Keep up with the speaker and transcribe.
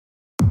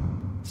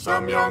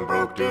some young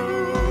broke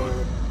dude.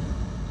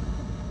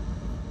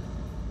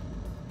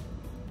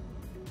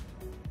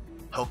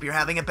 Hope you're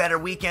having a better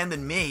weekend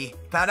than me.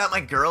 Found out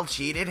my girl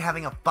cheated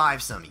having a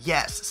fivesome.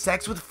 Yes,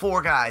 sex with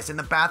 4 guys in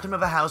the bathroom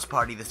of a house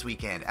party this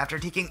weekend after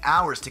taking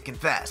hours to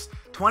confess.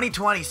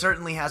 2020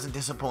 certainly hasn't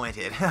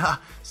disappointed.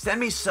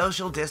 Send me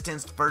social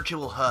distanced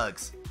virtual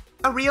hugs.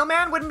 A real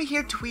man wouldn't be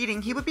here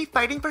tweeting. He would be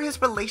fighting for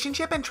his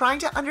relationship and trying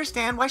to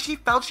understand why she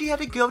felt she had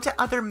to go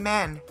to other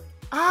men.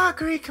 I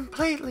agree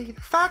completely.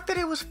 The fact that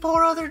it was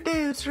 4 other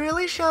dudes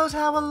really shows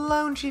how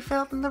alone she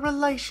felt in the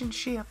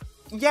relationship.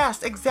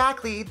 Yes,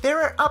 exactly.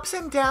 There are ups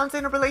and downs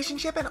in a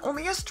relationship, and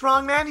only a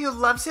strong man who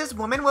loves his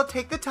woman will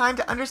take the time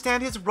to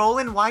understand his role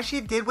and why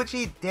she did what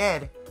she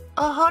did.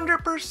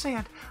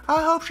 100%.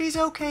 I hope she's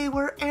okay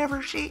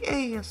wherever she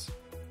is.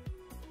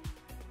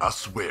 I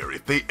swear,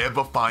 if they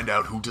ever find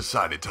out who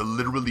decided to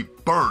literally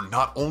burn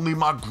not only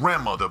my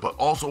grandmother but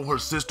also her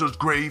sister's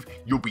grave,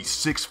 you'll be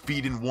 6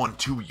 feet in one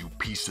too, you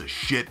piece of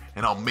shit,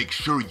 and I'll make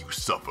sure you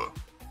suffer.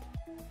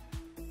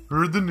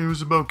 Heard the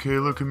news about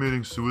Kayla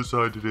committing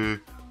suicide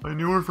today. I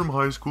knew her from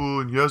high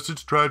school, and yes,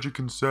 it's tragic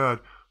and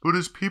sad, but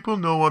as people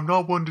know, I'm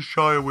not one to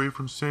shy away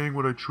from saying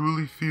what I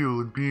truly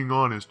feel and being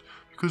honest,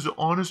 because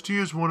honesty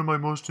is one of my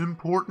most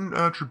important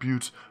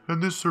attributes,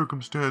 and this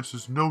circumstance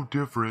is no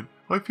different.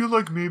 I feel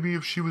like maybe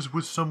if she was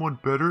with someone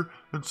better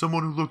and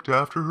someone who looked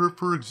after her,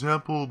 for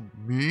example,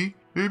 me,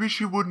 maybe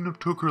she wouldn't have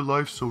took her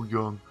life so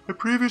young. I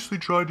previously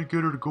tried to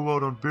get her to go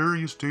out on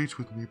various dates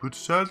with me, but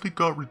sadly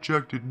got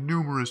rejected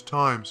numerous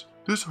times.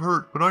 This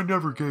hurt, but I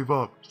never gave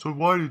up, so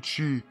why did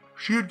she?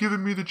 If she had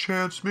given me the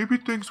chance, maybe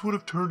things would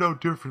have turned out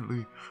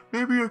differently.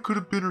 Maybe I could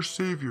have been her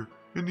savior.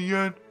 In the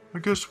end, I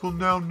guess we'll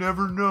now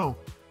never know.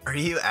 Are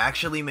you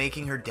actually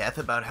making her death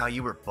about how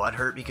you were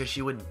butthurt because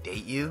she wouldn't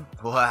date you?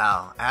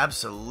 Wow,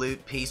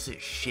 absolute piece of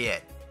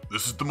shit.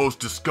 This is the most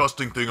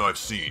disgusting thing I've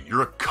seen.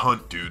 You're a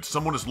cunt, dude.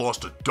 Someone has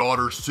lost a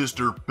daughter,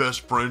 sister,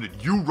 best friend,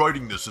 and you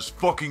writing this is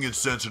fucking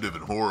insensitive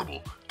and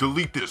horrible.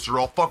 Delete this or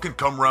I'll fucking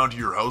come round to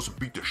your house and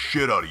beat the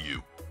shit out of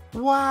you.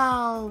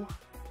 Wow.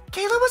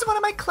 Kayla was one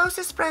of my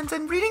closest friends,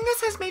 and reading this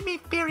has made me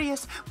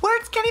furious.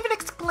 Words can't even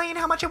explain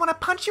how much I want to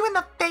punch you in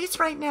the face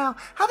right now.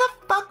 How the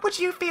fuck would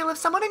you feel if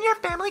someone in your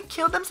family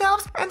killed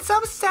themselves and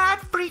some sad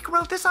freak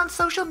wrote this on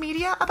social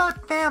media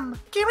about them?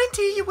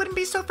 Guarantee you wouldn't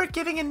be so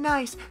forgiving and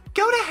nice.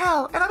 Go to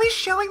hell, and I'll be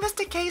showing this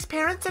to Kay's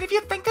parents, and if you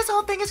think this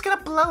whole thing is gonna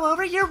blow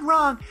over, you're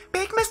wrong.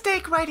 Big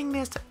mistake writing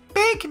this.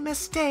 Big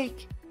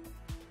mistake.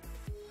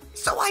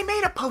 So I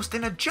made a post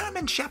in a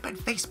German Shepherd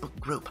Facebook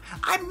group.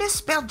 I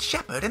misspelled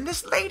shepherd, and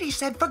this lady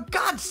said, for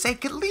God's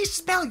sake, at least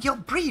spell your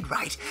breed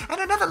right. And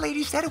another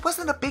lady said it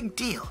wasn't a big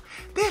deal.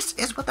 This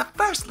is what the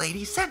first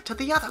lady said to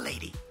the other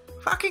lady.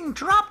 Fucking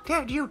drop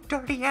dead, you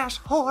dirty ass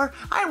whore.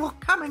 I will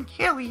come and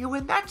kill you,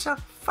 and that's a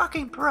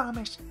fucking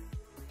promise.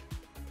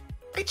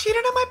 I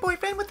cheated on my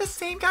boyfriend with the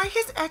same guy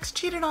his ex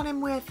cheated on him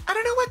with. I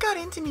don't know what got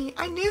into me.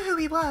 I knew who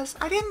he was.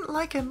 I didn't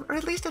like him, or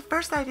at least at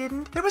first I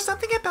didn't. There was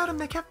something about him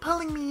that kept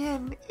pulling me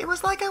in. It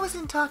was like I was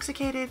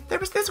intoxicated. There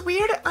was this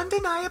weird,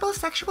 undeniable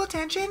sexual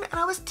tension, and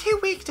I was too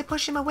weak to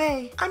push him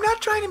away. I'm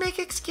not trying to make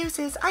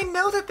excuses. I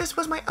know that this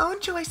was my own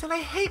choice, and I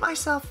hate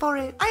myself for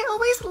it. I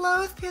always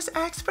loathed his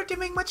ex for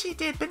doing what she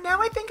did, but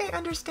now I think I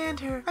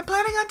understand her. I'm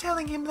planning on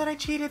telling him that I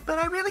cheated, but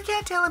I really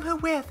can't tell him who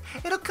with.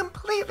 It'll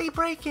completely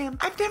break him.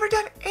 I've never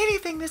done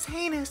anything this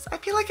heinous. I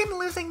feel like I'm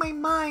losing my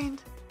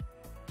mind.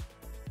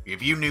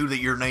 If you knew that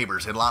your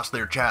neighbors had lost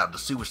their child to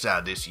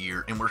suicide this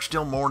year and were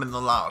still mourning the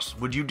loss,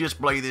 would you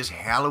display this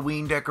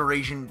Halloween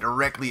decoration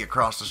directly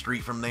across the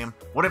street from them?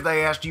 What if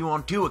they asked you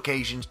on 2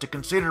 occasions to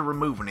consider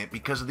removing it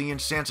because of the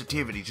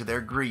insensitivity to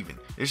their grieving?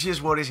 This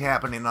is what is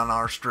happening on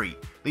our street.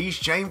 These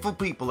shameful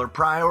people are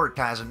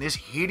prioritizing this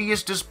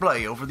hideous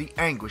display over the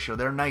anguish of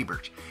their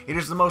neighbors. It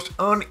is the most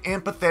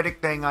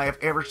unempathetic thing I have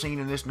ever seen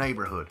in this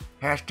neighborhood.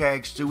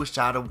 Hashtag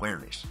suicide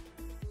awareness.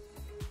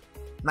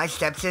 My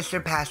stepsister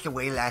passed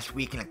away last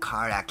week in a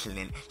car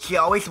accident. She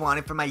always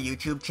wanted for my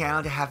YouTube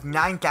channel to have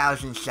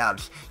 9,000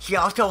 subs. She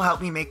also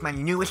helped me make my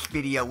newest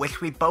video,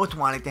 which we both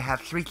wanted to have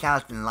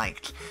 3,000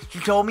 likes. She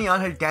told me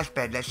on her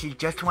deathbed that she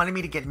just wanted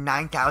me to get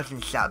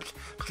 9,000 subs.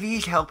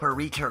 Please help her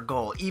reach her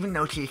goal, even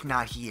though she's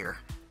not here.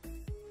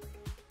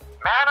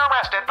 Man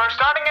arrested for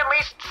starting at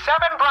least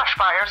 7 brush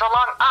fires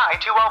along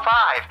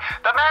I-205.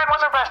 The man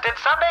was arrested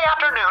Sunday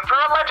afternoon for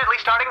allegedly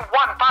starting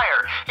 1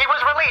 fire. He was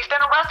released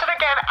and arrested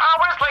again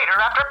hours later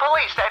after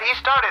police said he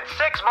started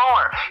 6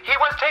 more. He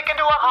was taken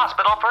to a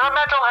hospital for a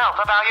mental health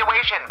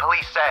evaluation,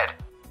 police said.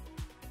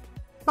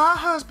 My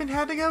husband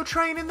had to go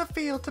train in the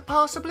field to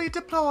possibly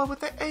deploy with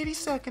the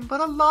 82nd,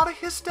 but a lot of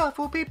his stuff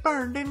will be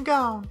burned and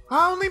gone.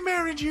 I only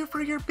married you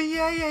for your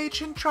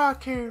BAH and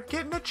TRICARE.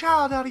 Getting a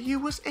child out of you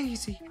was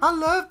easy. I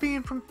love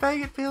being from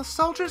Fayetteville.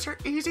 Soldiers are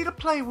easy to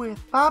play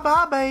with.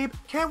 Bye-bye, babe.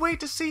 Can't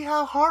wait to see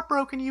how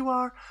heartbroken you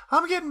are.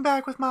 I'm getting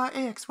back with my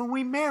ex when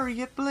we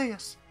marry at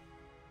Bliss.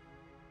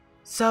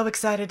 So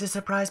excited to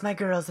surprise my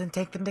girls and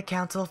take them to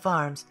Council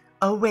Farms.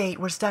 Oh wait,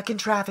 we're stuck in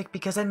traffic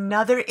because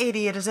another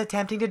idiot is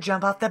attempting to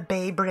jump off the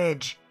Bay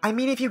Bridge. I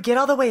mean, if you get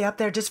all the way up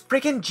there, just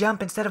freaking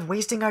jump instead of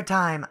wasting our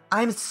time.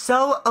 I'm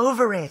so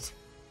over it.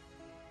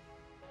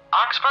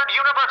 Oxford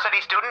University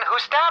student who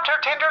stabbed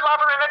her Tinder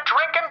lover in a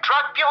drink and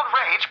drug-fueled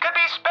rage could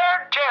be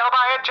spared jail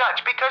by a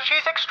judge because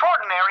she's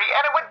extraordinary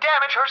and it would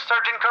damage her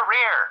surgeon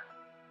career.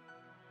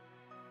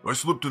 I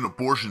slipped an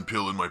abortion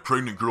pill in my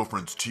pregnant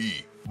girlfriend's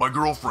tea. My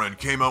girlfriend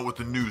came out with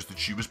the news that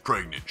she was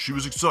pregnant. She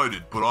was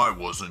excited, but I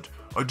wasn't.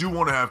 I do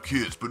want to have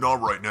kids, but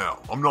not right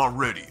now. I'm not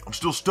ready. I'm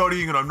still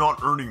studying and I'm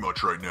not earning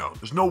much right now.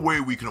 There's no way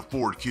we can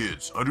afford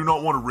kids. I do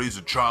not want to raise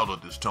a child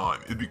at this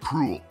time. It'd be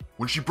cruel.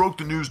 When she broke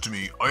the news to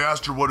me, I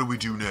asked her what do we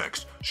do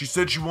next. She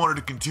said she wanted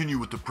to continue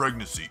with the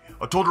pregnancy.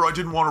 I told her I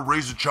didn't want to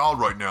raise a child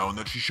right now and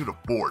that she should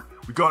abort.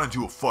 We got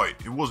into a fight.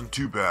 It wasn't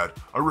too bad.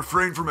 I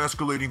refrained from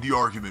escalating the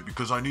argument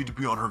because I need to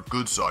be on her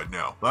good side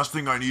now. Last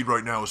thing I need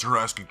right now is her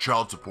asking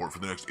child support for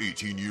the next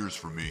 18 years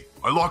from me.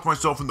 I locked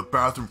myself in the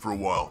bathroom for a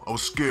while. I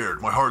was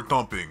scared, my heart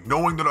thumping,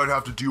 knowing that I'd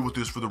have to deal with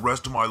this for the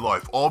rest of my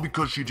life, all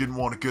because she didn't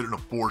want to get an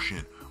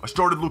abortion. I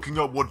started looking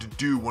up what to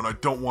do when I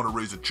don't want to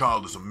raise a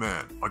child as a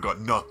man. I got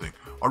nothing.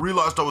 I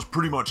realized I was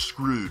pretty much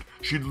screwed.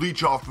 She'd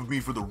leech off of me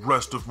for the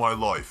rest of my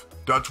life.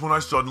 That's when I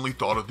suddenly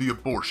thought of the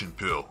abortion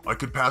pill. I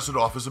could pass it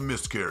off as a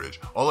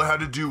miscarriage. All I had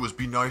to do was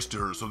be nice to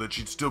her so that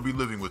she'd still be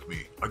living with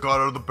me. I got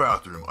out of the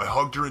bathroom. I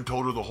hugged her and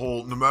told her the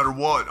whole, no matter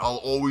what, I'll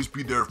always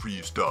be there for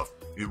you stuff.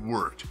 It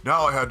worked.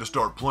 Now I had to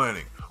start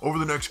planning. Over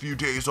the next few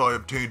days, I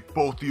obtained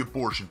both the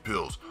abortion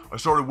pills. I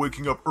started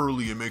waking up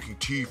early and making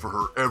tea for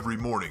her every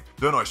morning.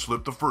 Then I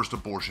slipped the first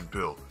abortion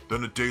pill.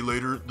 Then a day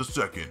later, the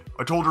second.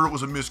 I told her it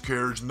was a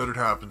miscarriage and that it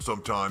happens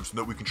sometimes and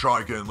that we can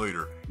try again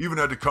later. Even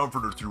had to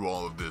comfort her through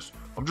all of this.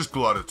 I'm just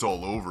glad it's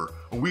all over.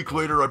 A week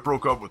later, I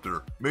broke up with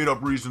her. Made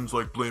up reasons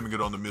like blaming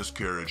it on the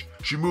miscarriage.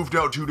 She moved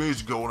out 2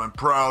 days ago and I'm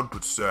proud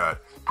but sad.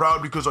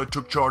 Proud because I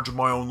took charge of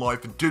my own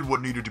life and did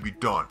what needed to be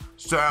done.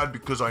 Sad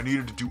because I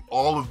needed to do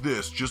all of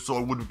this just so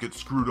I wouldn't get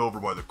screwed over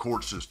by the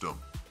court system.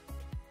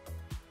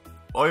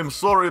 I am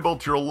sorry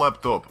about your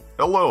laptop.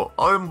 Hello,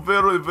 I am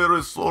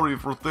very sorry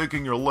for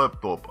taking your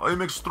laptop. I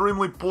am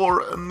extremely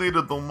poor and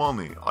needed the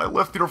money. I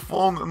left your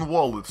phone and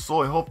wallet,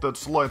 so I hope that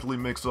slightly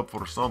makes up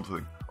for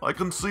something. I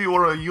can see you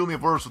are a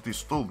university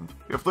student.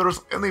 If there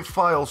is any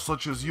files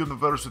such as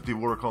university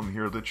work on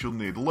here that you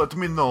need, let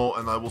me know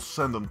and I will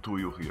send them to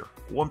you here.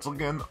 Once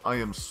again, I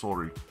am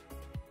sorry.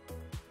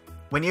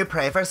 When you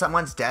pray for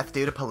someone's death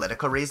due to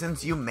political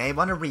reasons, you may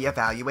want to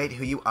reevaluate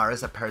who you are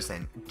as a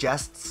person.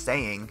 Just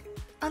saying.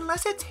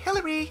 Unless it's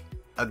Hillary.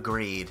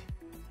 Agreed.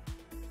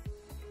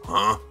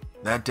 Huh?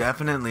 That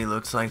definitely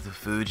looks like the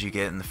food you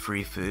get in the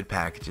free food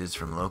packages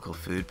from local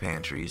food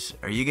pantries.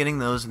 Are you getting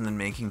those and then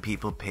making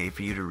people pay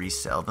for you to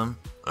resell them?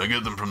 I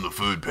get them from the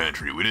food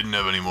pantry. We didn't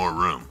have any more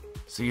room.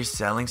 So you're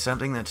selling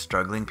something that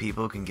struggling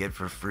people can get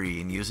for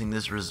free and using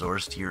this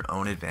resource to your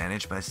own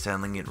advantage by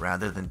selling it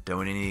rather than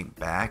donating it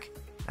back?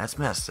 That's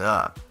messed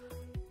up.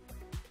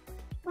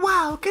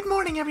 Wow, good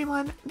morning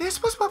everyone.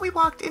 This was what we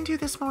walked into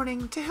this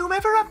morning. To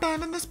whomever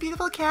abandoned this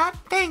beautiful cat,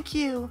 thank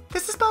you.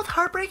 This is both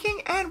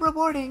heartbreaking and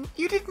rewarding.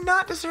 You did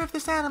not deserve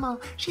this animal.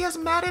 She has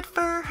matted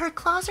fur, her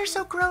claws are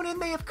so grown in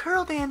they have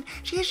curled in.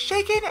 She is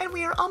shaken and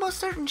we are almost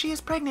certain she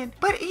is pregnant,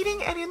 but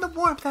eating and in the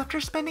warmth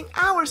after spending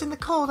hours in the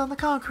cold on the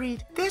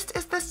concrete. This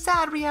is the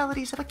sad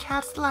realities of a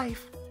cat's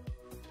life.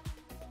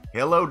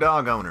 Hello,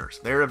 dog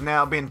owners. There have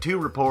now been 2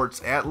 reports,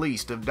 at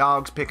least, of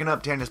dogs picking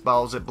up tennis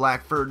balls at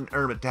Blackford and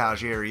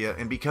Hermitage area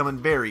and becoming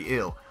very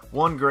ill.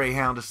 One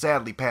greyhound has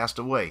sadly passed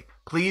away.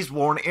 Please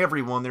warn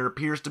everyone there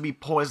appears to be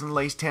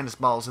poison-laced tennis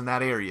balls in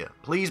that area.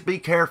 Please be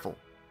careful.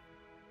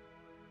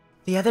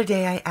 The other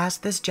day I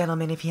asked this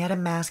gentleman if he had a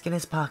mask in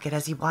his pocket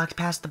as he walked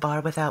past the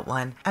bar without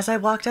one. As I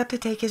walked up to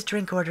take his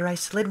drink order, I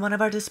slid one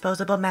of our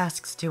disposable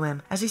masks to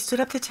him. As he stood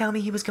up to tell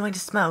me he was going to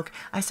smoke,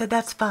 I said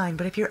that's fine,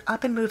 but if you're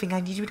up and moving, I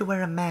need you to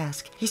wear a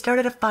mask. He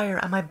started a fire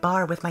on my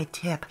bar with my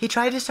tip. He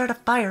tried to start a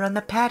fire on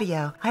the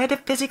patio. I had to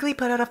physically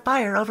put out a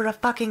fire over a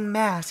fucking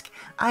mask.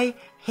 I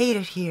hate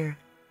it here.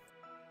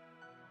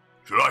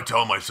 Should I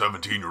tell my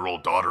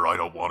 17-year-old daughter I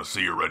don't want to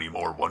see her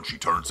anymore once she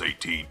turns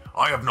 18?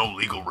 I have no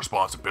legal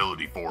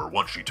responsibility for her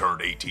once she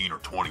turned 18 or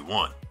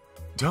 21.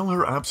 Tell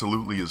her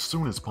absolutely as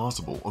soon as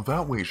possible.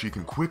 That way she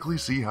can quickly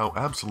see how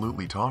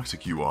absolutely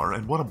toxic you are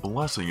and what a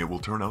blessing it will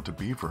turn out to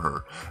be for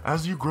her.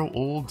 As you grow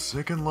old,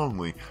 sick, and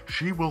lonely,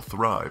 she will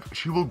thrive,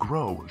 she will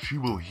grow, she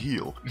will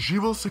heal, she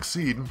will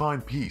succeed and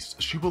find peace,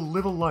 she will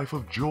live a life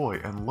of joy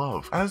and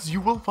love. As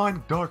you will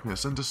find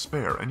darkness and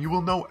despair, and you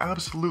will know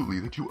absolutely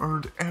that you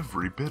earned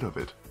every bit of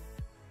it.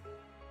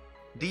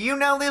 Do you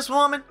know this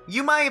woman?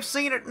 You may have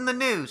seen it in the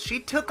news. She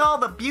took all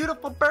the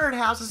beautiful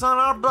birdhouses on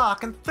our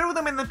block and threw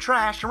them in the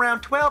trash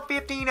around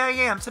 12:15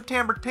 a.m.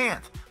 September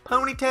 10th.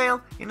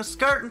 Ponytail, in a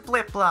skirt and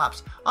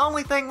flip-flops.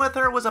 Only thing with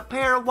her was a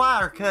pair of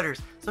wire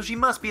cutters, so she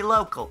must be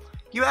local.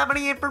 You have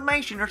any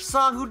information or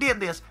saw who did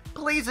this?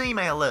 Please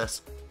email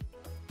us.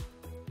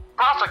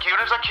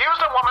 Prosecutors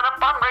accused a woman of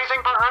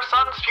fundraising for her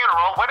son's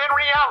funeral when in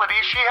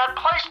reality she had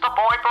placed the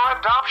boy for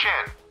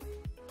adoption.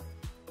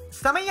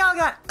 Some of y'all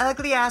got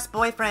ugly-ass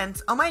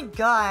boyfriends. Oh my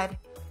god.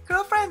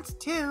 Girlfriends,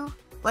 too.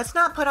 Let's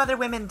not put other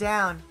women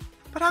down.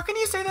 But how can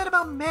you say that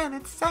about men?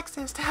 It's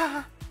sexist.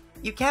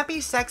 You can't be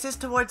sexist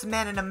towards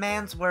men in a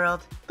man's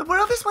world. The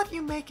world is what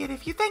you make it.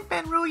 If you think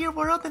men rule your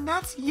world, then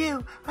that's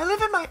you. I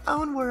live in my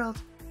own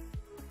world.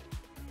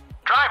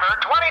 Driver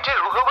 22,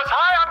 who was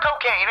high on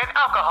cocaine and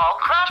alcohol,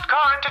 crashed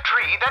car into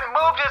tree, then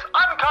moved his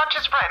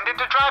unconscious friend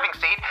into driving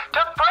seat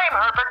to frame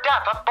her for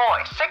death of boy,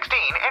 16,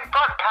 in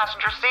front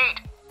passenger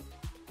seat.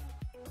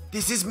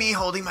 This is me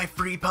holding my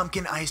free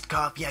pumpkin iced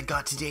coffee I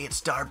got today at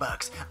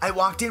Starbucks. I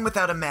walked in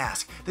without a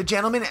mask. The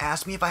gentleman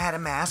asked me if I had a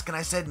mask, and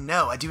I said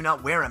no, I do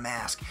not wear a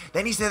mask.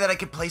 Then he said that I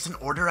could place an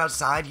order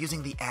outside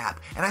using the app,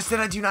 and I said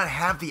I do not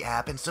have the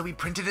app, and so he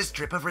printed a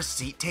strip of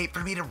receipt tape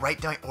for me to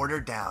write my order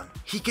down.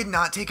 He could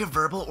not take a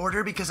verbal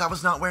order because I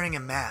was not wearing a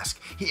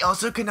mask. He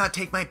also could not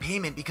take my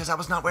payment because I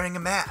was not wearing a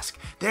mask.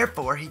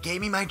 Therefore, he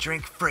gave me my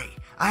drink free.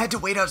 I had to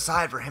wait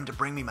outside for him to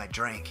bring me my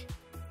drink.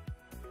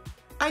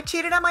 I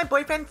cheated on my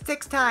boyfriend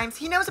 6 times.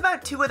 He knows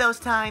about 2 of those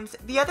times.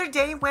 The other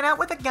day, went out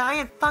with a guy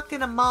and fucked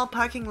in a mall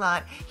parking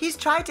lot. He's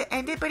tried to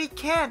end it, but he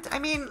can't. I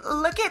mean,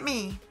 look at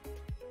me.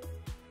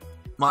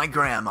 My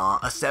grandma,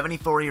 a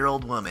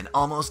 74-year-old woman,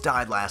 almost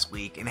died last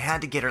week and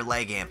had to get her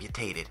leg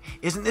amputated.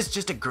 Isn't this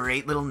just a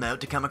great little note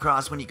to come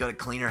across when you go to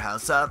clean her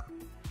house up?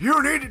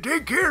 You need to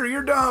take care of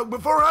your dog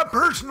before I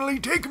personally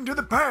take him to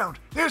the pound.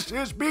 This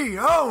is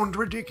beyond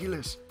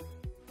ridiculous.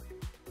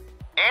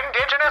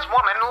 Indigenous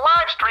woman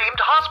live-streamed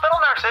hospital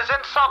nurses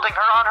insulting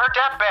her on her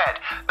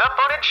deathbed. The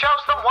footage shows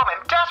the woman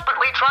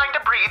desperately trying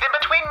to breathe in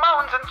between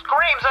moans and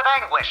screams of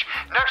anguish.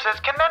 Nurses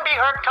can then be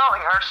heard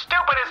calling her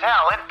stupid as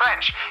hell in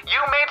French.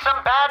 You made some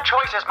bad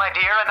choices, my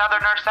dear,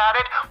 another nurse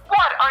added.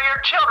 What are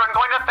your children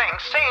going to think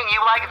seeing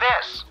you like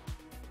this?